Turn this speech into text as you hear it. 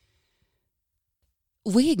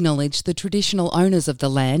We acknowledge the traditional owners of the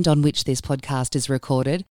land on which this podcast is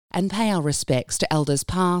recorded and pay our respects to elders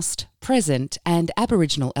past, present and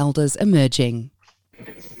Aboriginal elders emerging.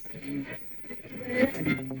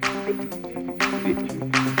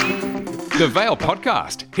 The Vale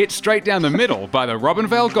Podcast, hit straight down the middle by the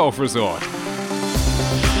Robinvale Golf Resort.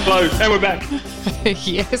 Hello, and we're back.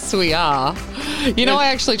 Yes, we are. You know, I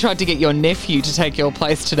actually tried to get your nephew to take your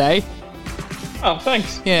place today. Oh,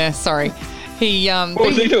 thanks. Yeah, sorry. What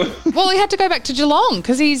was he doing? Well, he had to go back to Geelong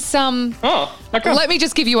because he's... Oh, okay. Let me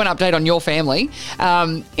just give you an update on your family.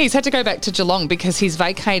 He's had to go back to Geelong because he's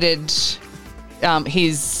vacated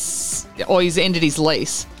he's ended his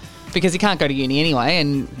lease because he can't go to uni anyway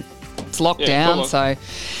and it's locked down. So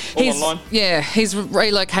he's online. Yeah, he's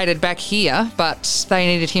relocated back here, but they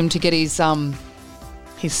needed him to get his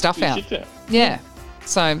stuff out. Yeah.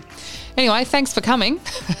 So anyway, thanks for coming.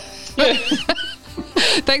 Yeah.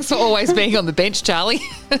 Thanks for always being on the bench, Charlie.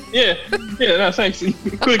 Yeah, no, thanks.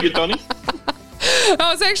 Couldn't get Donny.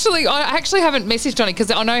 I actually haven't messaged Johnny because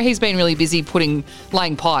I know he's been really busy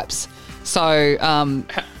laying pipes. So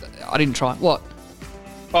I didn't try. What?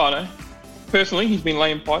 Oh, no. Personally, he's been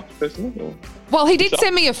laying pipes personally? Or well, he did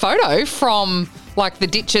send me a photo from like the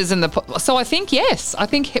ditches and so I think, yes,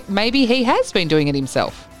 maybe he has been doing it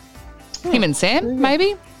himself. Him and Sam,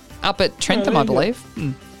 maybe, up at Trentham, I believe.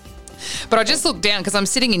 But I just looked down because I'm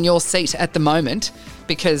sitting in your seat at the moment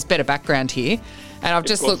because better background here. And I've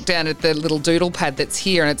just looked down at the little doodle pad that's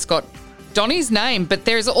here and it's got Donny's name, but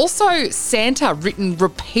there's also Santa written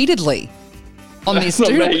repeatedly on this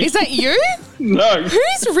doodle. Is that you? No.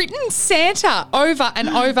 Who's written Santa over and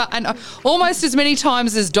over and almost as many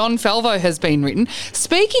times as Don Felvo has been written?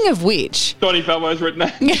 Speaking of which... Donny Felvo's written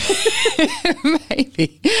that.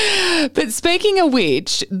 Maybe. But speaking of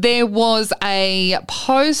which, there was a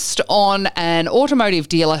post on an automotive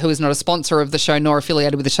dealer who is not a sponsor of the show nor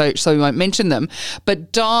affiliated with the show, so we won't mention them.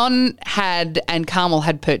 But Don and Carmel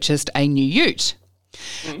had purchased a new ute.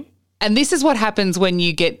 Mm. And this is what happens when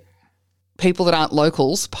you get people that aren't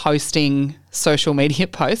locals posting social media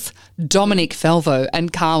posts. Dominic Felvo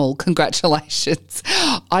and Carmel, congratulations.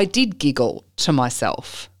 I did giggle to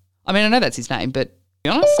myself. I mean, I know that's his name, but to be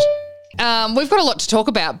honest. We've got a lot to talk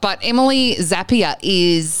about, but Emily Zappia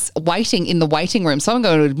is waiting in the waiting room, so I'm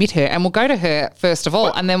going to admit her, and we'll go to her first of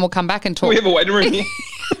all, and then we'll come back and talk. We have a waiting room here.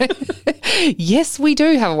 Yes, we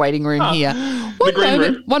do have a waiting room here.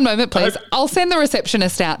 Room. One moment, please. I'll send the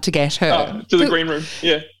receptionist out to get her. To the green room,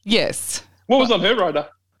 yeah. Yes. What was on her rider?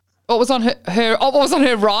 What was on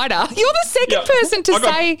her rider? You're the second person to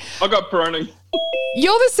say... I got Peroni.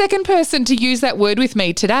 You're the second person to use that word with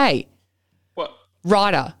me today. What?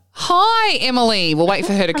 Rider. Hi, Emily. We'll wait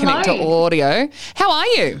for her to connect to audio. How are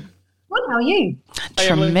you? Good, how are you? Hey,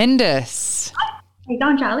 tremendous. How you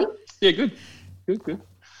going, Charlie? Yeah, good. Good.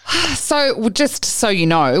 So just so you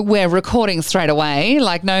know, we're recording straight away,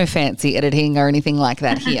 like no fancy editing or anything like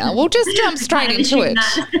that here. We'll just jump straight into it.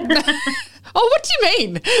 Oh, what do you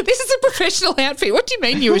mean? This is a professional outfit. What do you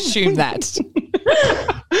mean you assume that?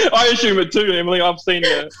 I assume it too, Emily. I've seen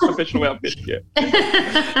a professional outfit, yeah.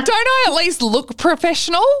 Don't I at least look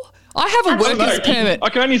professional? I have a worker's permit. I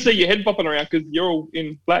can only see your head popping around because you're all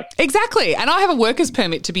in black. Exactly. And I have a worker's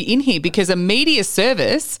permit to be in here because a media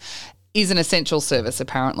service is an essential service,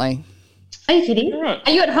 apparently. Are you kidding? Right.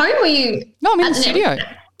 Are you at home or are you... No, I'm in the studio.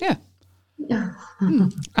 Yeah.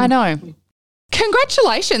 I know.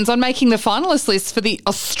 Congratulations on making the finalist list for the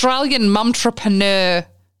Australian Mumtrepreneur.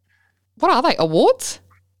 What are they? Awards?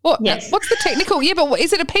 What? Yes. What's the technical? Yeah, but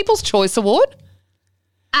is it a People's Choice Award?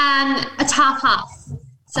 It's half.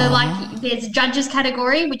 So there's a judges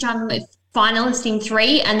category, which I'm a finalist in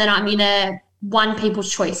 3, and then I'm in a 1 People's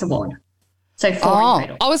Choice Award. So 4 in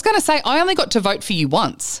total. I was going to say I only got to vote for you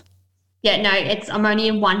once. Yeah, no, I'm only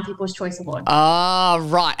in 1 People's Choice Award. Ah,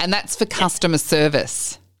 right. And that's for customer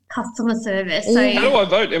service. Customer service. So how do I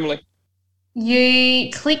vote, Emily?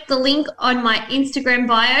 You click the link on my Instagram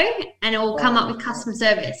bio and it will come up with customer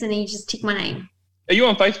service and then you just tick my name. Are you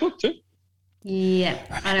on Facebook too? Yeah,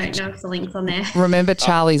 I don't know if the link's on there. Remember,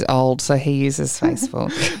 Charlie's old, so he uses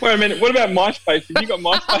Facebook. Wait a minute. What about MySpace? Have you got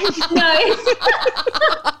MySpace?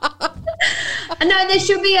 No, there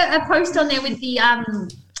should be a post on there with the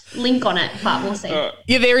link on it, but we'll see.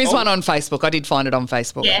 Yeah, there is one on Facebook. I did find it on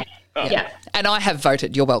Facebook. Yeah. Yeah. And I have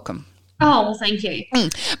voted. You're welcome. Oh, well, thank you.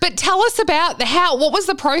 But tell us about what was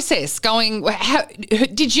the process going?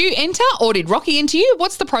 Did you enter or did Rocky enter you?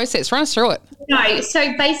 What's the process? Run us through it. No,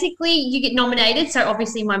 so basically you get nominated. So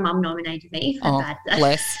obviously my mum nominated me.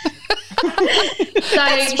 Bless.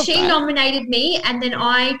 So she nominated me and then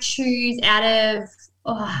I choose out of,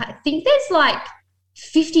 I think there's like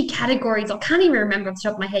 50 categories. I can't even remember off the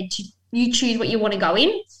top of my head. You choose what you want to go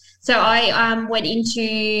in. So I went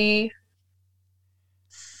into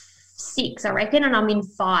 6, I reckon, and I'm in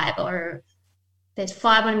 5, or there's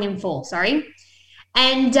 5 and I'm in 4, sorry.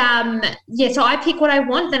 And, so I pick what I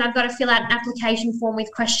want. Then I've got to fill out an application form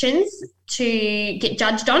with questions to get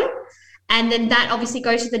judged on. And then that obviously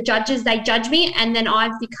goes to the judges. They judge me, and then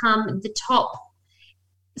I've become the top.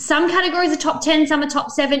 Some categories are top 10, some are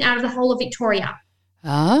top 7 out of the whole of Victoria.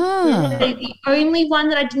 The only one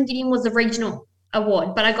that I didn't get in was the regional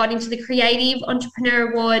award, but I got into the Creative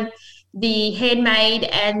Entrepreneur Award, the Handmade,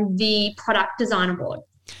 and the Product Design Award.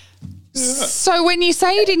 So when you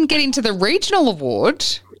say you didn't get into the regional award,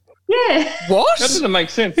 what? That doesn't make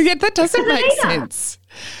sense. Yeah, that doesn't make sense.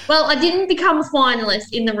 Well, I didn't become a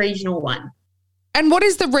finalist in the regional one. And what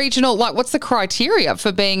is the regional, like, what's the criteria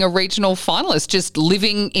for being a regional finalist? Just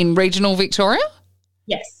living in regional Victoria?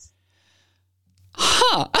 Yes.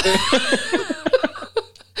 Huh. That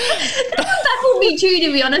baffled me too,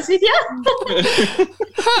 to be honest with you.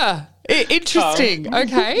 Huh. Interesting.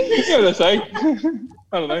 Okay. Yeah, they say.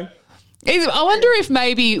 I don't know. I wonder if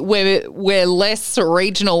maybe we're less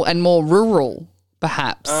regional and more rural,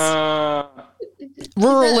 perhaps.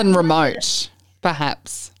 Rural and remote,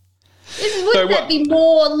 perhaps. Wouldn't that be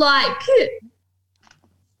more like...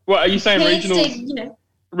 Well, are you saying regional? You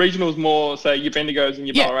Regional's more, say, your Bendigos and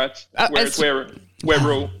your Ballarats, whereas we're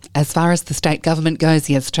rural. As far as the state government goes,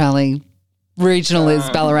 yes, Charlie. Regional is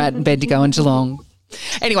Ballarat and Bendigo and Geelong.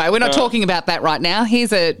 Anyway, we're not talking about that right now.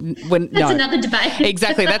 That's another debate.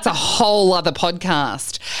 Exactly. That's a whole other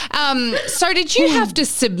podcast. So did you have to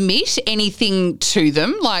submit anything to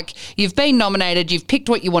them? Like, you've been nominated, you've picked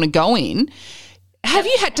what you want to go in. Have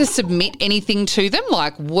you had to submit anything to them,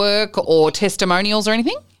 like work or testimonials or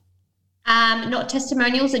anything? Not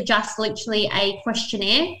testimonials, are just literally a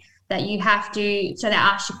questionnaire that you have to, so they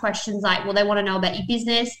ask you questions like, well, they want to know about your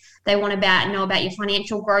business, they want to know about your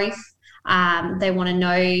financial growth, they want to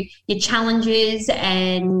know your challenges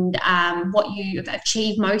and what you've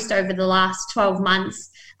achieved most over the last 12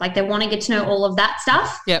 months. Like, they want to get to know all of that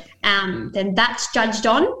stuff. Yep. Then that's judged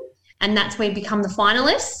on, and that's where you become the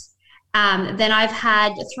finalists. Then I've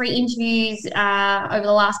had 3 interviews over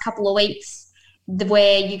the last couple of weeks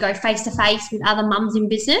where you go face-to-face with other mums in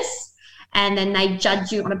business, and then they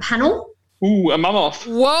judge you on a panel. Ooh, a mum off.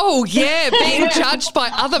 Whoa, yeah, being judged by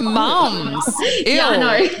other mums. Ew. Yeah, I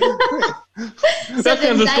know. That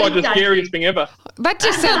sounds just like the scariest thing ever. That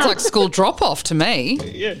just sounds like school drop-off to me.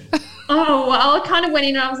 Yeah. Oh, well, I kind of went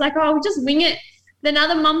in and I was like, oh, we'll just wing it. Then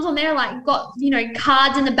other mums on there, like, got,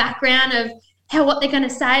 cards in the background of what they're going to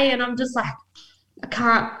say, and I'm just like,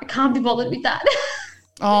 I can't be bothered with that.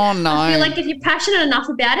 Oh, no. I feel like if you're passionate enough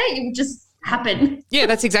about it, it will just happen. Yeah,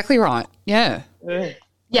 that's exactly right. Yeah.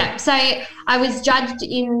 Yeah, so I was judged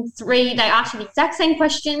in 3. They asked me the exact same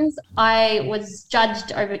questions. I was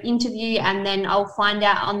judged over interview, and then I'll find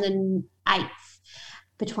out on the 8th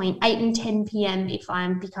between 8 and 10 p.m. if I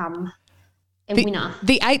become a winner.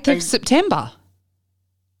 The 8th of September?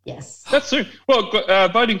 Yes. That's soon. Well,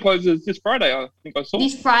 voting closes this Friday, I think I saw.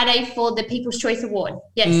 This Friday for the People's Choice Award,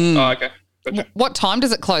 yes. Oh, okay. Gotcha. What time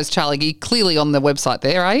does it close, Charlie? You're clearly on the website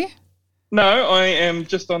there, are you? No, I am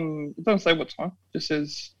just on, it doesn't say what time. It just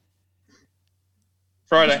says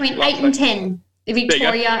Friday. Between 8 and 10.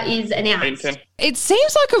 Victoria is announced. 8 and 10. It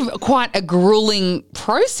seems like quite a grueling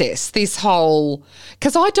process, this whole,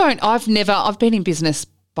 because I've been in business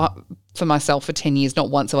for myself for 10 years. Not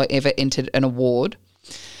once have I ever entered an award.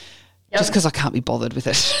 Just because I can't be bothered with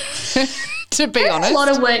it, to be honest. It's a lot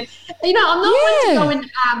of work. I'm not one to go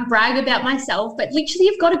and brag about myself, but literally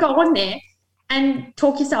you've got to go on there and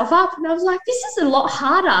talk yourself up. And I was like, this is a lot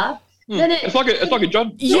harder than it. It's like a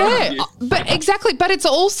job. Yeah, but exactly. But it's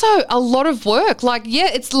also a lot of work. Like, yeah,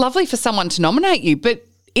 it's lovely for someone to nominate you, but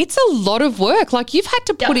it's a lot of work. Like, you've had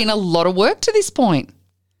to put in a lot of work to this point.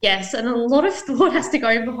 Yes, and a lot of thought has to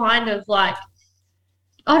go behind of, like,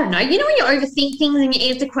 I don't know. When you overthink things and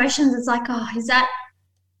you answer questions, it's like, oh, is that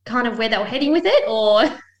kind of where they were heading with it? Or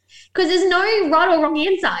because there's no right or wrong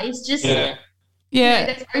answer. It's just,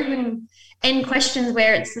 there's open-end questions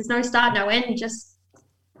where there's no start, no end, just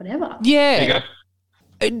whatever. Yeah.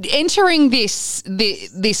 Entering this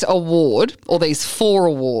award, or these 4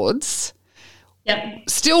 awards,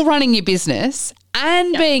 still running your business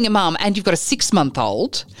and being a mum, and you've got a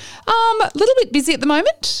 6-month-old, a little bit busy at the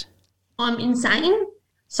moment? I'm insane.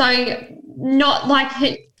 So not like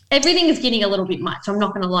everything is getting a little bit much. I'm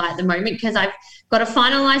not going to lie at the moment, because I've got to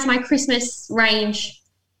finalise my Christmas range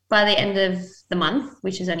by the end of the month,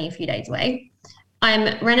 which is only a few days away.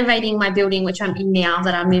 I'm renovating my building, which I'm in now,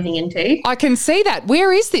 that I'm moving into. I can see that.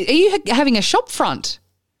 Where is this? Are you having a shop front?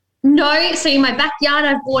 No, so in my backyard,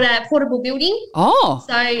 I've bought a portable building. Oh.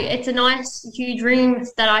 So it's a nice, huge room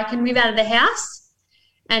that I can move out of the house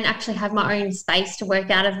and actually have my own space to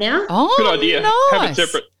work out of now. Oh, Good idea.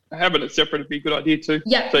 nice. Having it separate would be a good idea too.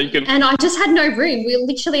 Yeah. So you can. And I just had no room.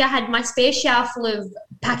 I had my spare shower full of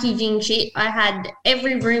packaging shit. I had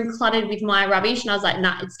every room cluttered with my rubbish. And I was like,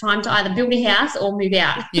 nah, it's time to either build a house or move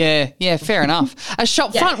out. Yeah, fair enough. A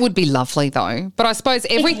shop front would be lovely though. But I suppose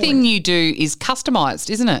everything you do is customised,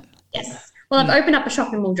 isn't it? Yes. Well, I've opened up a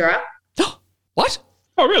shop in Mildura. What?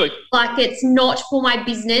 Oh, really? Like, it's not for my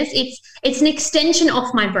business. It's an extension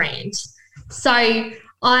of my brand. So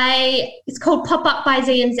it's called Pop Up by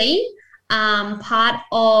Zee and Zee. Part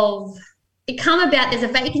of it come about. There's a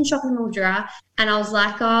vacant shop in Mildura, and I was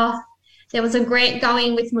like, there was a grant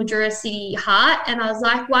going with Mildura City Heart, and I was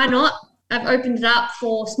like, why not? I've opened it up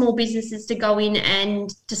for small businesses to go in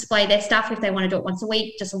and display their stuff if they want to do it once a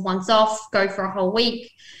week, just a once off, go for a whole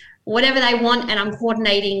week, whatever they want, and I'm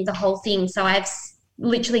coordinating the whole thing. So I've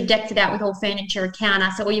literally decked it out with all furniture, a counter,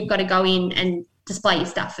 so all you've got to go in and display your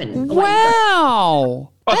stuff and away you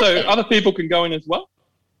go. Oh, so other people can go in as well?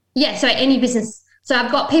 Yeah, so any business. So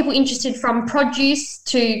I've got people interested from produce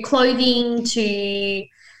to clothing to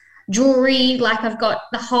jewelry. Like, I've got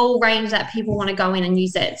the whole range that people want to go in and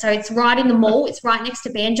use it. So it's right in the mall. It's right next to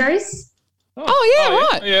Banjo's.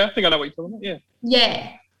 Right. Yeah, I think I know what you're talking about.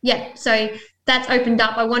 Yeah. So that's opened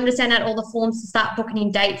up. I wanted to send out all the forms to start booking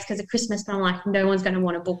in dates because of Christmas, but I'm like, no one's going to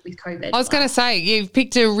want to book with COVID. I was going to say, you've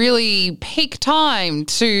picked a really peak time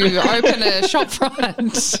to open a shop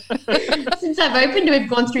front. Since I've opened, we've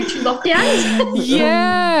gone through 2 lockdowns.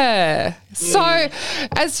 Yeah. So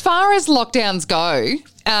as far as lockdowns go,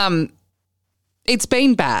 it's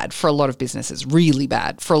been bad for a lot of businesses, really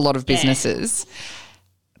bad for a lot of businesses.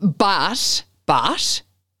 But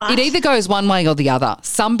it either goes one way or the other.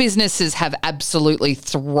 Some businesses have absolutely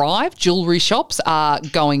thrived. Jewellery shops are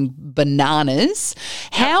going bananas.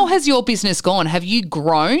 How has your business gone? Have you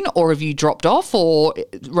grown or have you dropped off or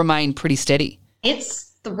remained pretty steady?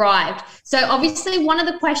 It's thrived. So obviously one of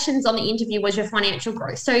the questions on the interview was your financial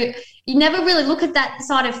growth. So you never really look at that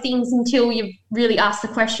side of things until you really ask the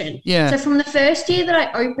question. Yeah. So from the first year that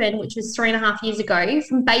I opened, which was 3.5 years ago,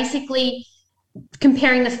 from basically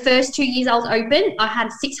comparing the first 2 years I was open, I had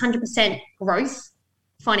 600% growth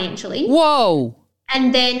financially. Whoa.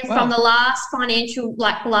 And then from the last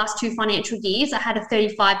the last 2 financial years, I had a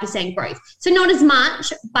 35% growth. So not as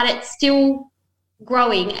much, but it's still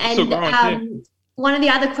growing. And one of the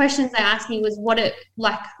other questions they asked me was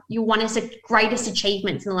you want as the greatest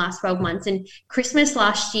achievements in the last 12 months. And Christmas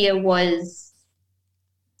last year was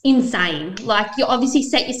insane. Like, you obviously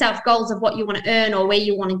set yourself goals of what you want to earn or where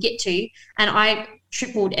you want to get to, and I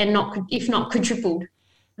tripled and if not quadrupled,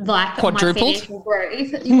 like quadrupled? my financial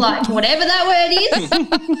growth, like whatever that word is.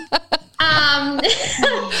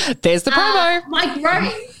 There's the promo. My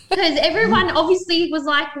growth, because everyone obviously was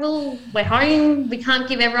like, well, we're home, we can't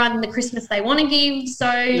give everyone the Christmas they want to give,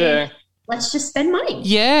 so let's just spend money.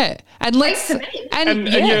 Yeah, and and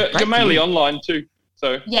you're mainly online too,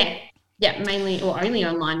 so yeah, mainly or only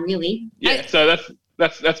online, really. Yeah, so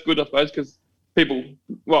that's good, I suppose, because people.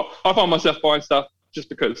 Well, I find myself buying stuff just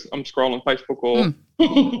because I'm scrolling Facebook or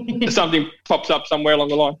something pops up somewhere along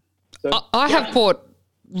the line. So, I have bought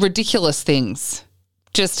ridiculous things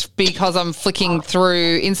just because I'm flicking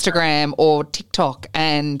through Instagram or TikTok,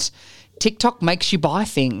 and TikTok makes you buy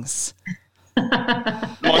things.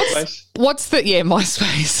 MySpace.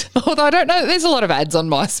 MySpace. Although I don't know, there's a lot of ads on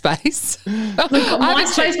MySpace.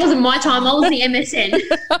 MySpace wasn't my time. I was the MSN.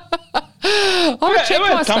 I haven't checked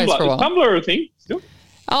MySpace for a while. Is Tumblr a thing still?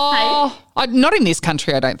 Oh, not in this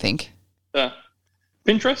country, I don't think.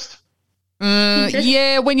 Pinterest?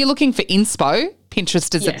 Yeah, when you're looking for inspo,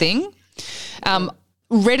 Pinterest is a thing.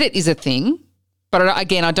 Reddit is a thing, but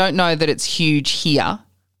again, I don't know that it's huge here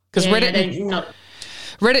because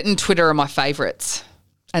Reddit and Twitter are my favourites,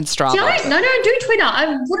 and Strava. Don't do Twitter.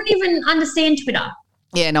 I wouldn't even understand Twitter.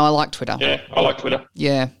 Yeah, no, I like Twitter. Yeah, I like Twitter.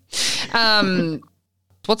 Yeah.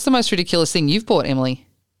 What's the most ridiculous thing you've bought, Emily?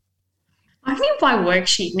 I think I buy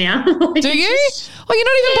worksheet now. Do you? Oh, you're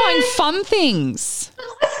not even buying fun things.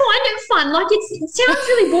 I find it fun. Like, it sounds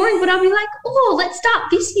really boring, but I'll be like, oh, let's start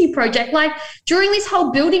this new project. Like, during this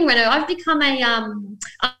whole building reno, I've become a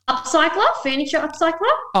upcycler, furniture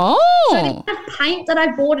upcycler. Oh. So the amount of paint that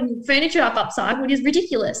I bought and furniture I've upcycled is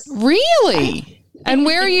ridiculous. Really? And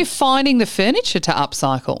where are you finding the furniture to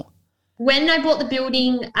upcycle? When I bought the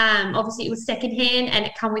building, obviously it was secondhand and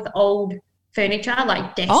it come with old furniture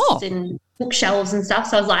like desks and bookshelves and stuff.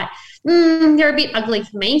 So I was like, they're a bit ugly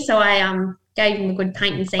for me. So I gave them a good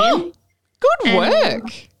paint and sand. Good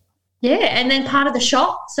work. Yeah, and then part of the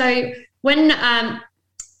shop. So when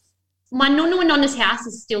my nonna and nonna's house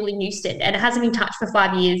is still in Newstead and it hasn't been touched for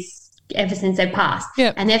 5 years ever since they've passed.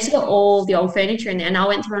 Yep. And they've still got all the old furniture in there. And I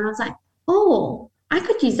went through and I was like, oh, I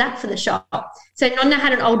could use that for the shop. So nonna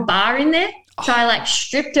had an old bar in there. So I like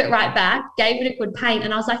stripped it right back, gave it a good paint,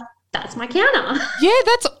 and I was like, that's my counter. Yeah,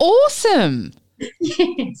 that's awesome.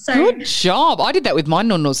 Yeah, so Good job. I did that with my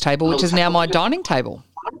nonna's table, which is now my dining table.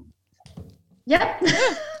 yep.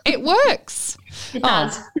 It works. It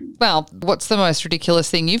does. Well, what's the most ridiculous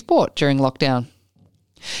thing you've bought during lockdown?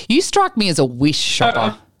 You strike me as a Wish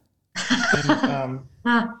shopper.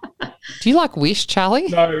 Do you like Wish, Charlie?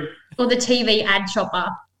 No, Or the TV ad shopper.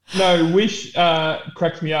 no, Wish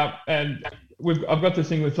cracks me up, and I've got this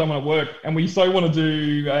thing with someone at work, and we so want to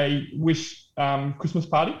do a Wish Christmas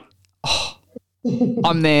party.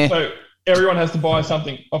 I'm there. So everyone has to buy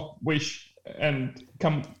something off Wish and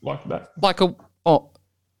come like that.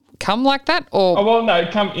 Come like that? Or Oh well, no,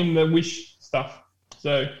 come in the Wish stuff.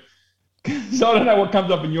 So I don't know what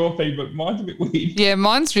comes up in your feed, but mine's a bit weird. yeah,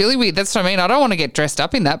 mine's really weird. That's what I mean. I don't want to get dressed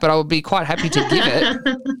up in that, but I would be quite happy to give it.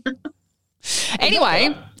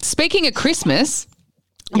 Anyway, speaking of Christmas,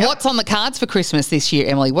 what's on the cards for Christmas this year,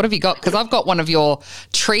 Emily? What have you got? Because I've got one of your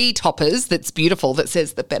tree toppers that's beautiful that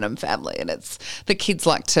says the Benham family, and it's the kids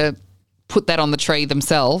like to put that on the tree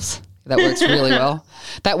themselves. That works really well.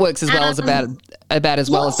 That works as well as about as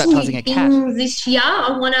well as baptising a cat. This year,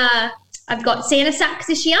 I've got Santa sacks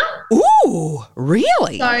this year. Ooh,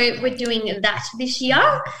 really? So we're doing that this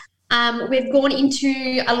year. We've gone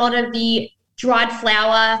into a lot of the dried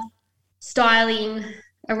flower styling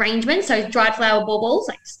arrangements. So dried flower baubles,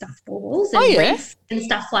 like stuffed baubles and wreaths and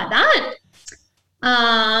stuff like that.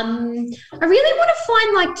 I really want to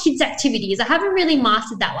find like kids' activities. I haven't really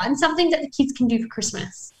mastered that one. Something that the kids can do for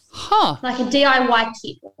Christmas. Huh. Like a DIY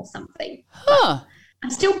kit or something. Huh. I'm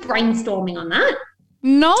still brainstorming on that.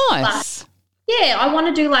 Nice. Yeah, I want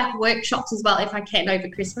to do like workshops as well if I can over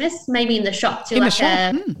Christmas. Maybe in the shop too, like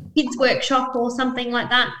a kids workshop or something like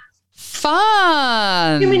that.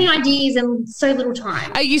 Fun. Too many ideas and so little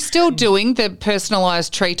time. Are you still doing the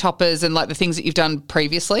personalised tree toppers and like the things that you've done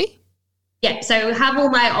previously? Yeah, so I have all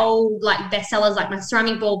my old like bestsellers, like my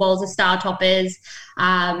ceramic ball balls, the star toppers,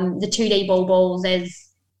 the 2D ball balls. There's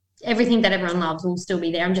everything that everyone loves will still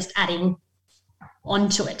be there. I'm just adding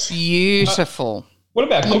onto it. Beautiful. What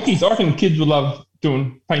about cookies? I reckon kids would love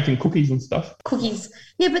painting cookies and stuff. Cookies.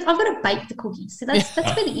 Yeah, but I've got to bake the cookies. So that's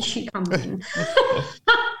where the issue comes in.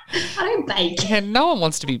 I don't bake. Yeah, no one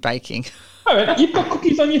wants to be baking. Oh, you've got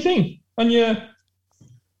cookies on your thing, on your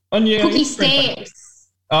cookie stamps.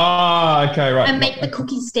 Ah, okay, right. I make the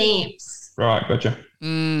cookie stamps. Right, gotcha.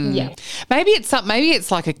 Yeah. Maybe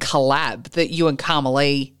it's like a collab that you and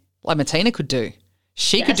Carmelie Lamartina could do.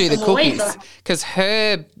 She could do the cookies because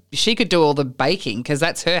she could do all the baking because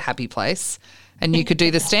that's her happy place, and you could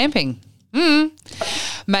do the stamping.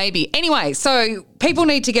 Maybe. Anyway, so people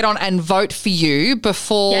need to get on and vote for you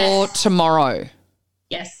before tomorrow.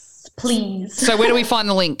 Yes, please. So where do we find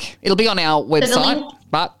the link? It'll be on our website,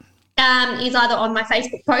 but is either on my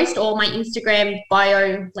Facebook post or my Instagram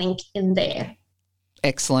bio link in there.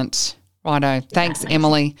 Excellent. Righto. Thanks,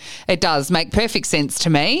 Emily. It does make perfect sense to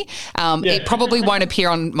me. It probably won't appear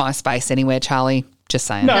on MySpace anywhere, Charlie. Just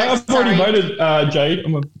saying. No, I've already voted Jade.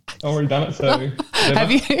 I've already done it. So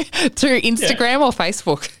have you through Instagram or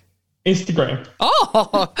Facebook? Instagram.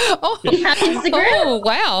 You have Instagram? Oh,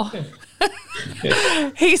 wow.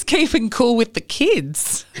 Yeah. He's keeping cool with the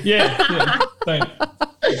kids. Yeah. Thanks.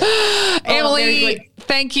 Emily,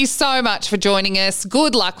 thank you so much for joining us.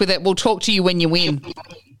 Good luck with it. We'll talk to you when you win.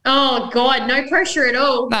 Oh, God, no pressure at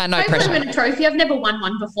all. No Hopefully pressure. I win a trophy. I've never won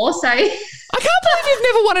one before, so. I can't believe you've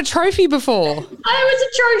never won a trophy before. I was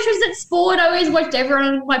atrocious at sport. I always watched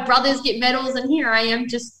everyone, my brothers get medals, and here I am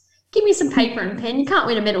just, give me some paper and pen. You can't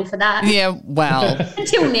win a medal for that. Yeah, well.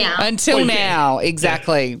 Until now. Until now,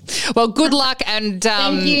 exactly. Yeah. Well, good luck, and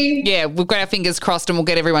thank you. Yeah, we've got our fingers crossed and we'll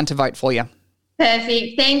get everyone to vote for you.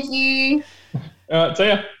 Perfect. Thank you. See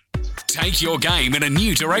ya. Take your game in a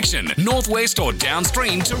new direction, northwest or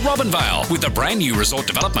downstream to Robinvale. With a brand new resort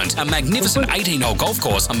development, a magnificent 18-hole golf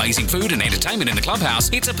course, amazing food and entertainment in the clubhouse,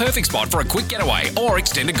 it's a perfect spot for a quick getaway or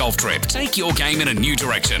extended golf trip. Take your game in a new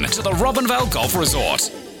direction to the Robinvale Golf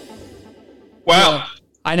Resort. Wow.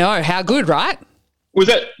 I know. How good, right?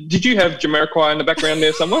 Did you have Jamiroquai in the background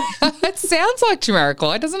there somewhere? It sounds like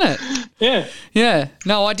Jamiroquai, doesn't it? Yeah. Yeah.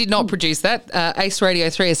 No, I did not produce that. Ace Radio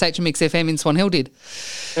 3 SHMX FM in Swan Hill did.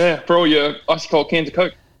 Yeah, for all your ice cold cans of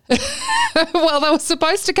Coke. Well, they were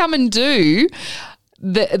supposed to come and do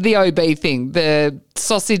the OB thing, the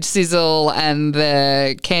sausage sizzle and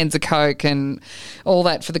the cans of Coke and all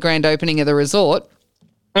that for the grand opening of the resort.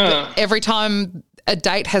 Every time a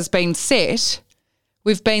date has been set,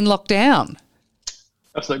 we've been locked down.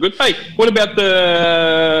 That's no good. Hey, what about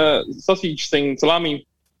the sausage thing, salami?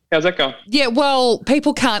 How's that going? Yeah, well,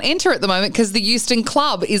 people can't enter at the moment because the Euston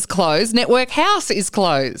Club is closed. Network House is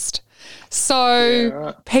closed.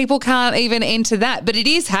 So people can't even enter that. But it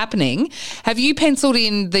is happening. Have you penciled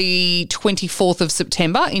in the 24th of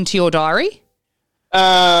September into your diary?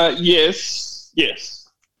 Yes.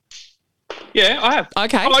 Yeah, I have.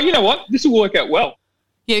 Okay. Oh, you know what? This will work out well.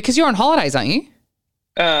 Yeah, because you're on holidays, aren't you?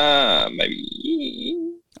 Maybe.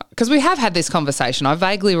 Because we have had this conversation. I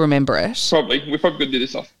vaguely remember it. Probably. We probably could do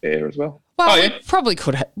this off air as well. Well, we probably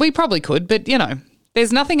could. We probably could, but, you know,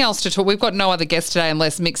 there's nothing else to talk. We've got no other guest today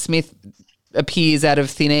unless Mick Smith appears out of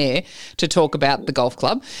thin air to talk about the golf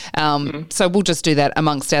club. So we'll just do that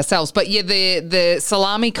amongst ourselves. But, yeah, the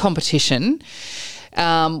salami competition,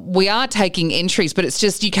 we are taking entries, but it's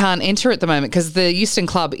just you can't enter at the moment because the Euston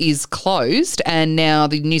Club is closed and now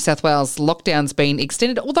the New South Wales lockdown's been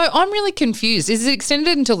extended. Although I'm really confused. Is it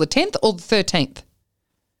extended until the 10th or the 13th?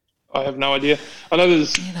 I have no idea. I know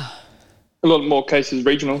there's a lot more cases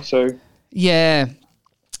regional, so... Yeah.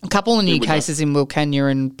 A couple of new cases in Wilcannia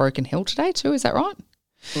and Broken Hill today too, is that right?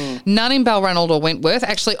 None in Balranald or Wentworth.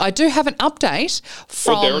 Actually, I do have an update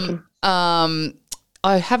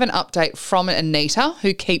from Anita,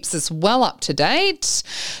 who keeps us well up to date.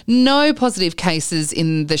 No positive cases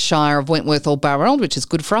in the Shire of Wentworth or Balranald, which is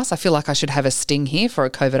good for us. I feel like I should have a sting here for a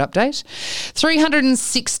COVID update.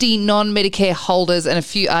 360 non-Medicare holders and a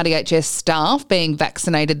few RDHS staff being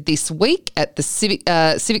vaccinated this week at the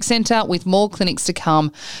Civic Centre, with more clinics to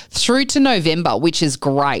come through to November, which is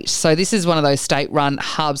great. So this is one of those state-run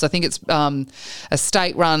hubs. I think it's a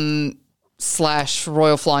state-run /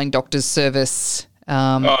 Royal Flying Doctors Service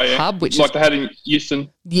hub, which like they had in Euston.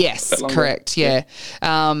 Yes, correct. Yeah.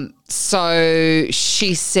 So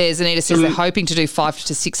she says, Anita says, they're hoping to do 500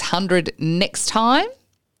 to 600 next time.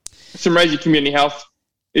 Some Raising Community Health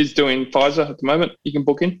is doing Pfizer at the moment. You can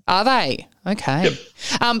book in. Are they? Okay. Yep.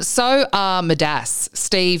 So Madas,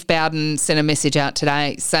 Steve Bowden sent a message out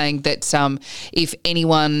today saying that if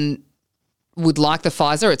anyone would like the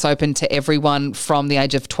Pfizer, it's open to everyone from the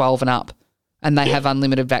age of 12 and up, and they have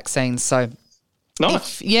unlimited vaccines. So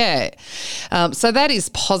nice. So that is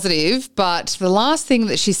positive. But the last thing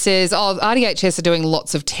that she says, RDHS are doing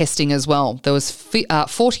lots of testing as well. There was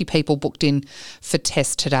 40 people booked in for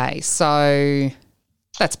tests today. So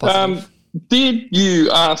that's positive. Did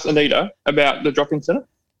you ask Anita about the drop-in centre?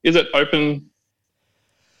 Is it open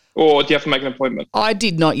or do you have to make an appointment? I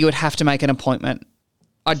did not. You would have to make an appointment.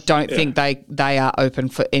 I don't think they are open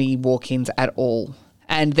for any walk-ins at all.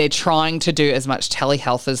 And they're trying to do as much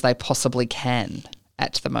telehealth as they possibly can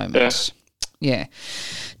at the moment. Yeah.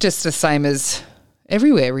 Just the same as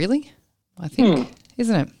everywhere, really, I think,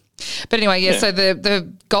 isn't it? But anyway, so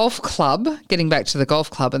the golf club, getting back to the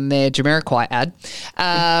golf club and their Jamiroquai ad,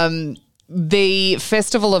 the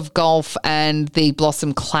Festival of Golf and the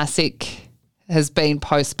Blossom Classic has been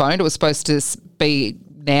postponed. It was supposed to be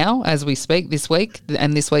now as we speak, this week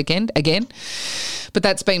and this weekend again. But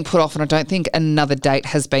that's been put off, and I don't think another date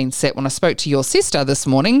has been set. When I spoke to your sister this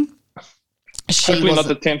morning, hopefully not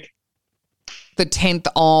the 10th. The 10th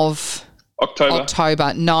of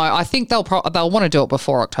October. No, I think they'll want to do it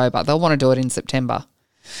before October. They'll want to do it in September.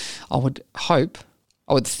 I would hope.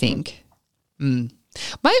 I would think.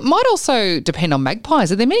 Might also depend on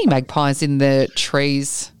magpies. Are there many magpies in the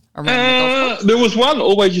trees around the golf course? There was one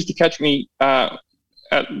always used to catch me at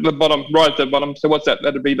the bottom, right at the bottom. So what's that?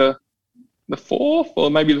 That'd be the fourth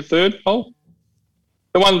or maybe the third hole.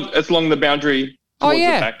 The one that's along the boundary towards the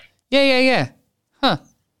back. Yeah. Huh.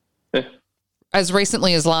 Yeah. As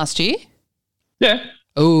recently as last year? Yeah.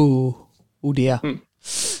 Oh dear.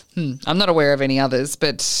 I'm not aware of any others,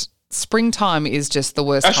 but springtime is just the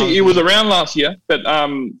worst. Actually, it was around last year, but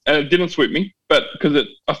and it didn't swoop me. But because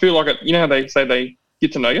I feel like it. You know how they say they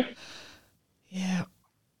get to know you. Yeah.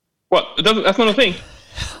 What? It doesn't. That's not a thing.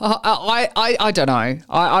 I don't know.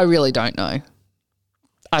 I really don't know.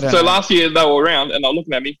 I don't know. So last year they were around and they were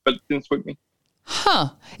looking at me, but it didn't swoop me. Huh.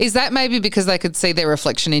 Is that maybe because they could see their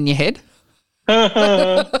reflection in your head?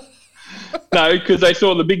 No, because they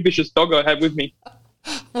saw the big vicious dog I had with me.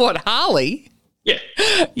 What, Harley? Yeah.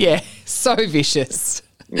 Yeah, so vicious.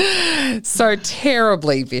 So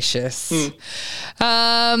terribly vicious.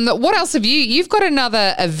 What else have you've got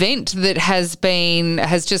another event that has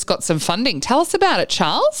just got some funding. Tell us about it,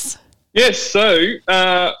 Charles. Yes, so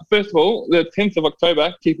first of all, the 10th of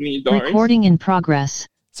October, keep it in your diaries. Recording in progress.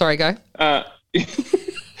 Sorry, go.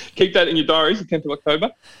 keep that in your diaries. The 10th of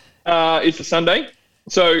October is a Sunday.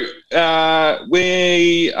 So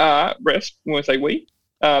we REST. When I say we,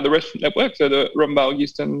 the REST network, so the Robin Vale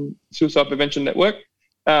Houston Suicide Prevention Network,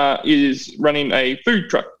 is running a food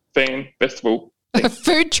truck van festival. A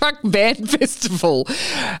food truck van festival.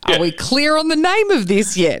 Yeah. Are we clear on the name of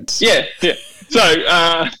this yet? Yeah. So,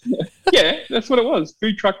 yeah, that's what it was.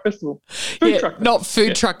 Food truck festival. Food truck festival. Not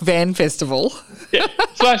food truck van festival. Yeah,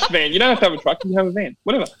 / van. You don't have to have a truck. You have a van.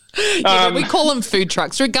 Whatever. But we call them food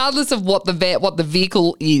trucks, regardless of what the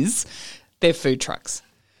vehicle is. They're food trucks.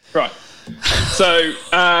 Right. So,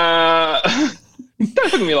 don't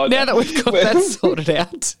look at me like now that we've got that sorted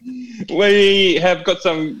out. We have got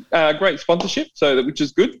some great sponsorship, which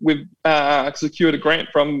is good. We've secured a grant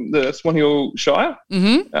from the Swan Hill Shire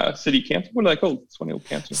City Council. What are they called? Swan Hill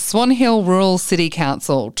Council. Swan Hill Rural City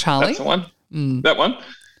Council, Charlie. That's the one. That one.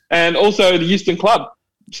 And also the Houston Club.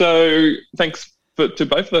 So thanks to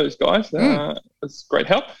both of those guys. It's great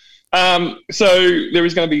help. So there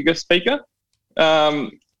is going to be a guest speaker.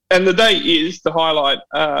 And the day is to highlight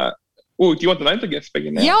do you want to know the guest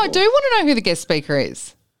speaker now? Yeah, I do want to know who the guest speaker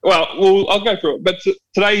is. Well, I'll go through it. But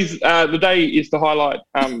today's the day is to highlight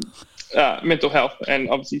mental health and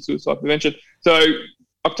obviously suicide prevention. So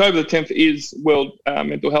October the 10th is World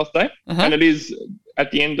Mental Health Day, and it is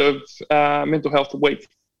at the end of Mental Health Week.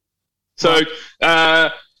 So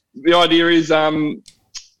the idea is it's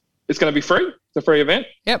going to be free. It's a free event.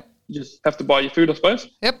 Yep. You just have to buy your food, I suppose.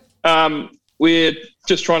 Yep. We're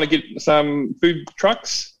just trying to get some food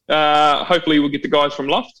trucks. Hopefully we'll get the guys from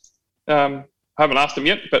Luft. I haven't asked them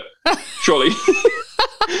yet, but surely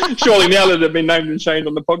now that they've been named and shamed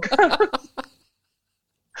on the podcast,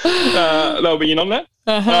 they'll be in on that.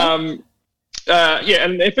 Yeah,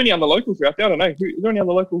 and if any other locals are out there, I don't know. Is there any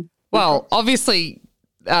other local? Well, obviously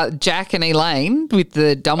Jack and Elaine with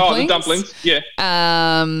the dumplings. Oh, the dumplings, yeah.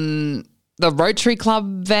 The Rotary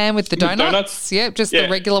Club van with the donuts. Yep, just the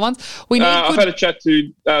regular ones. I've had a chat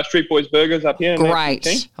to Street Boys Burgers up here. Great.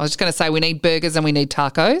 I was just going to say we need burgers and we need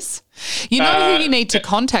tacos. You know who you need to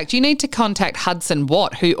contact? You need to contact Hudson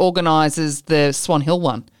Watt, who organises the Swan Hill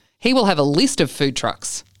one. He will have a list of food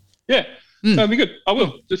trucks. Yeah, that'd be good. I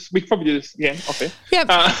will. We can probably do this again off here. Yep.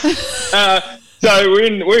 So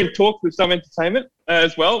we're in talks with Some Entertainment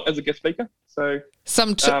as well as a guest speaker. So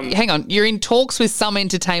hang on, you're in talks with Some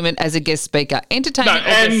Entertainment as a guest speaker. Entertainment,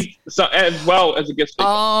 as well as a guest speaker.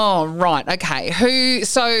 Oh, right, okay.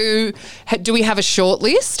 Do we have a short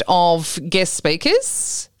list of guest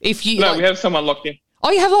speakers? We have someone locked in.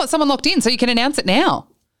 Oh, you have someone locked in, so you can announce it now.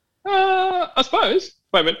 I suppose.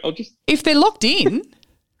 Wait a minute, If they're locked in,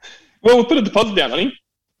 well, we'll put a deposit down on him.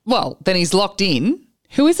 Well, then he's locked in.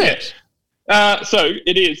 Who is it? So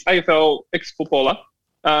it is AFL ex-footballer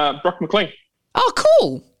Brock McLean. Oh,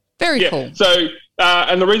 cool. Very cool. So,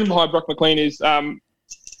 and the reason behind Brock McLean is, and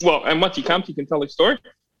once he comes, he can tell his story,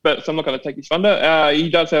 so I'm not going to take his thunder. He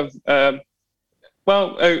does have, I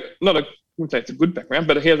wouldn't say it's a good background,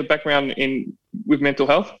 but he has a background with mental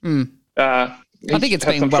health. I think it's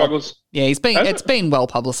been struggles. Yeah, it's been well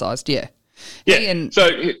publicised, yeah. Yeah,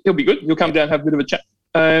 so he'll be good. He'll come down and have a bit of a chat.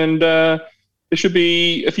 And there should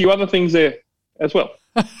be a few other things there as well.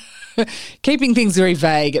 Keeping things very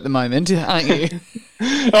vague at the moment, aren't you?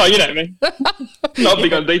 Oh, you know me. Not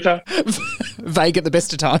big on detail. Vague at the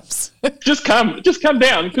best of times. Just come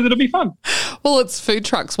down because it'll be fun. Well, it's food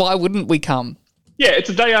trucks. Why wouldn't we come? Yeah, it's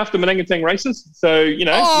a day after Menangatang races, so, you'll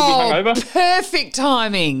be hungover. Perfect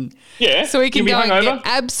timing. Yeah. So we can go hungover. and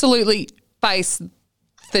absolutely face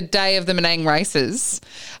the day of the Menang races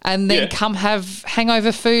and then come have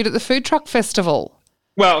hangover food at the food truck festival.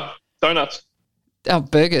 Well, donuts. Oh,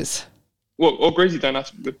 burgers. Well, or greasy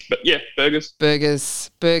donuts, but yeah, burgers.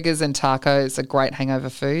 Burgers and tacos are great hangover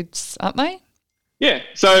foods, aren't they? Yeah,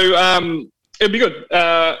 so it'd be good.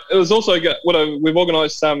 It was also we've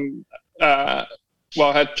organised some. I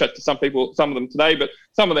had chat to some people, some of them today, but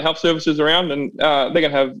some of the health services around, and they're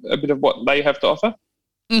going to have a bit of what they have to offer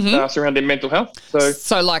surrounding mental health.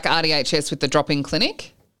 So like RDHS with the drop-in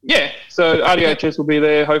clinic. Yeah, so RDHS will be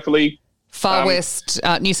there, hopefully. Far West,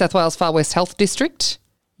 New South Wales Far West Health District.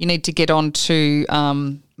 You need to get on to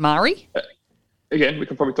Mari. Again, we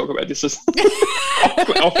can probably talk about this off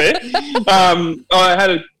air. I had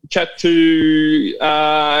a chat to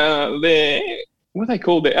what are they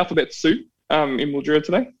called? The Alphabet Soup in Mildura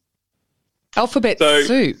today. Alphabet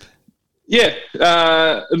Soup? Yeah,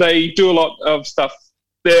 they do a lot of stuff.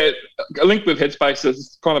 They're linked with Headspace.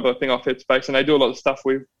 It's kind of a thing off Headspace, and they do a lot of stuff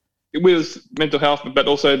with mental health, but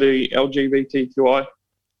also the LGBTQI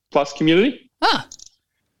plus community. Ah.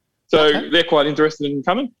 So they're quite interested in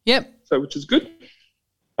coming. Yep. So which is good.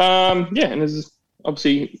 And there's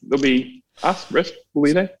obviously there'll be us, rest will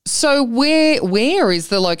be there. So where is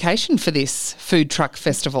the location for this food truck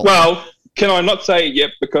festival? Well, can I not say it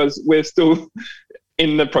yet because we're still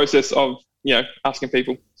in the process of, asking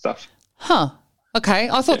people stuff. Huh. Okay.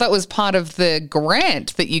 I thought that was part of the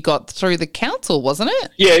grant that you got through the council, wasn't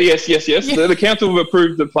it? Yeah, yes. The council have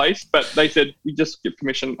approved the place, but they said we just get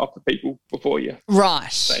permission off the people before you.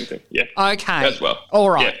 Right. Same thing. Yeah. Okay. As well. All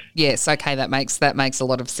right. Yeah. Yes. Okay. That makes a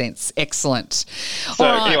lot of sense. Excellent. So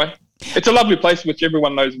anyway, it's a lovely place which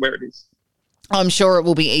everyone knows where it is. I'm sure it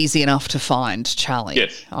will be easy enough to find, Charlie.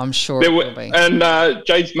 Yes. I'm sure it will be. And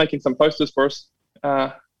Jade's making some posters for us,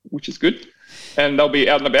 which is good. And they'll be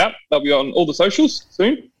out and about. They'll be on all the socials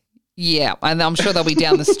soon. Yeah, and I'm sure they'll be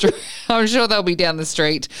down the street. I'm sure they'll be down the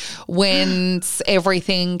street when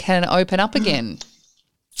everything can open up again.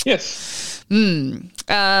 Yes. What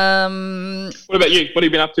about you? What have you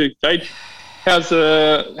been up to, Jade? How's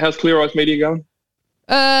Clear Eyes Media going?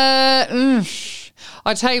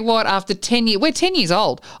 I tell you what, after 10 years, we're 10 years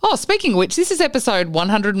old. Oh, speaking of which, this is episode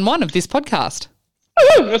 101 of this podcast.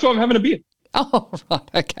 Oh, that's why I'm having a beer. Oh, right.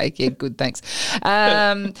 Okay. Yeah, good. Thanks.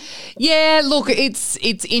 Look,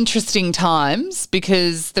 it's interesting times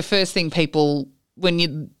because the first thing people, when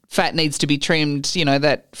your fat needs to be trimmed,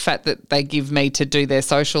 that fat that they give me to do their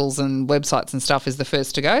socials and websites and stuff is the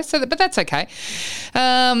first to go. But that's okay.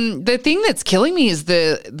 The thing that's killing me is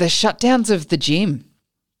the shutdowns of the gym.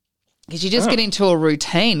 Because you just get into a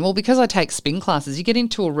routine. Well, because I take spin classes, you get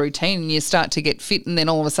into a routine and you start to get fit and then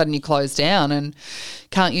all of a sudden you close down and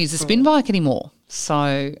can't use a spin bike anymore.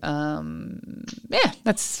 So,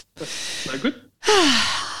 that's no good.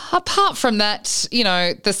 Apart from that,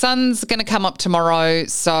 the sun's going to come up tomorrow,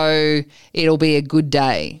 so it'll be a good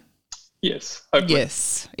day. Yes, hopefully.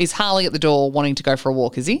 Yes. Is Harley at the door wanting to go for a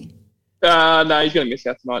walk, is he? No, he's going to miss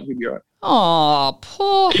out tonight. He'll be all right. Oh,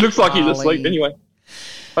 poor He looks like Harley. he's asleep anyway.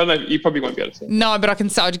 I don't know. You probably won't be able to see him. No, but I can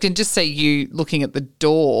just see you looking at the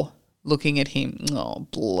door, looking at him. Oh,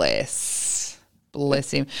 bless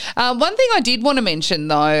him. One thing I did want to mention,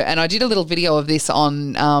 though, and I did a little video of this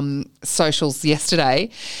on socials yesterday,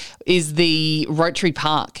 is the Rotary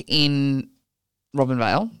Park in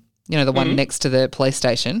Robinvale, the one next to the police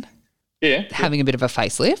station. Yeah. Having a bit of a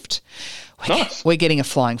facelift. Nice. We're getting a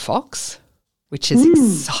flying fox, which is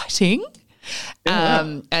exciting.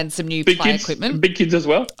 And some new play equipment. Big kids as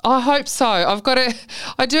well? I hope so. I'll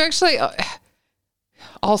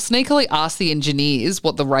sneakily ask the engineers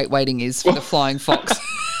what the rate weighting is for the flying fox.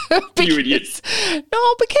 You idiots.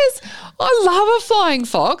 No, because I love a flying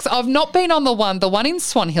fox. I've not been on the one in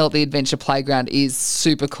Swan Hill at the Adventure Playground is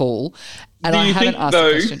super cool. And I haven't asked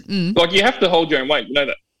the question. Like you have to hold your own weight, you know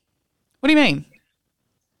that? What do you mean?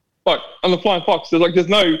 Like on the flying fox, there's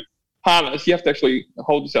no harness. You have to actually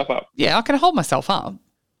hold yourself up. Yeah, I can hold myself up.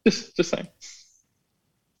 Just saying.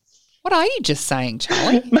 What are you just saying,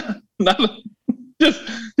 Charlie? No, just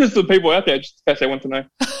the people out there, just in case they want to know.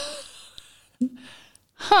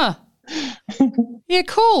 Huh. Yeah,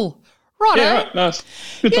 cool. Right. Yeah, right. Nice.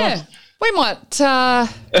 Good times. We might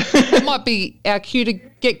it might be our cue to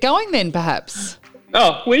get going then, perhaps.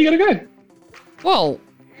 Oh, where are you going to go? Well,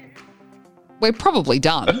 we're probably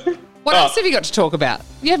done. What else have you got to talk about?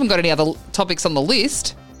 You haven't got any other topics on the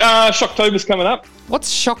list. Shocktober's coming up.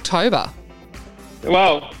 What's Shocktober?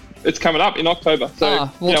 Well, it's coming up in October. So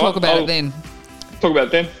we'll talk about it then. Talk about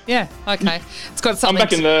it then. Yeah, okay. It's got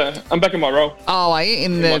something. I'm back in my role. Oh, are you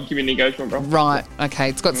in my community engagement role? Right. Okay.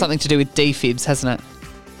 It's got something to do with defibs, hasn't it?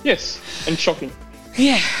 Yes, and shocking.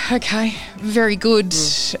 Yeah. Okay. Very good.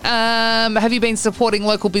 Have you been supporting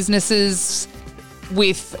local businesses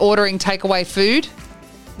with ordering takeaway food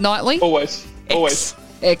nightly? Always.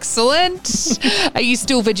 Excellent. Are you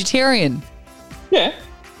still vegetarian? Yeah.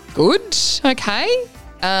 Good. Okay.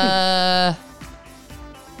 I'm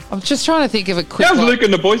just trying to think of a quick. How's Luke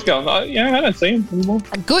and the boys going? I don't see him anymore.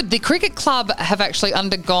 Good. The cricket club have actually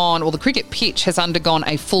undergone, or the cricket pitch has undergone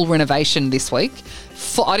a full renovation this week.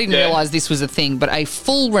 I didn't realise this was a thing, but a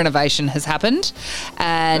full renovation has happened,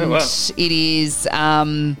 and it is.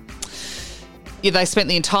 They spent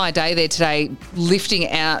the entire day there today lifting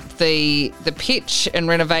out the pitch and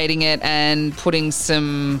renovating it and putting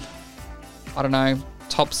some,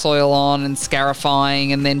 topsoil on and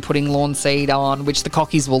scarifying and then putting lawn seed on, which the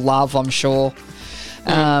cockies will love, I'm sure.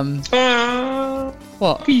 What?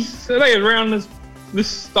 Cockies, are they around this?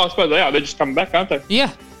 I suppose they are. They're just coming back, aren't they?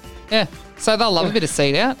 Yeah. So they'll love a bit of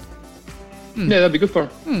seed out. Yeah, that'd be good for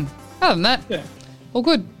them. Other than that, all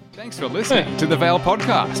good. Thanks for listening to the Vale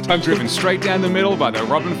Podcast. I'm driven straight down the middle by the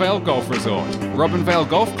Robinvale Golf Resort.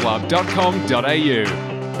 robinvalegolfclub.com.au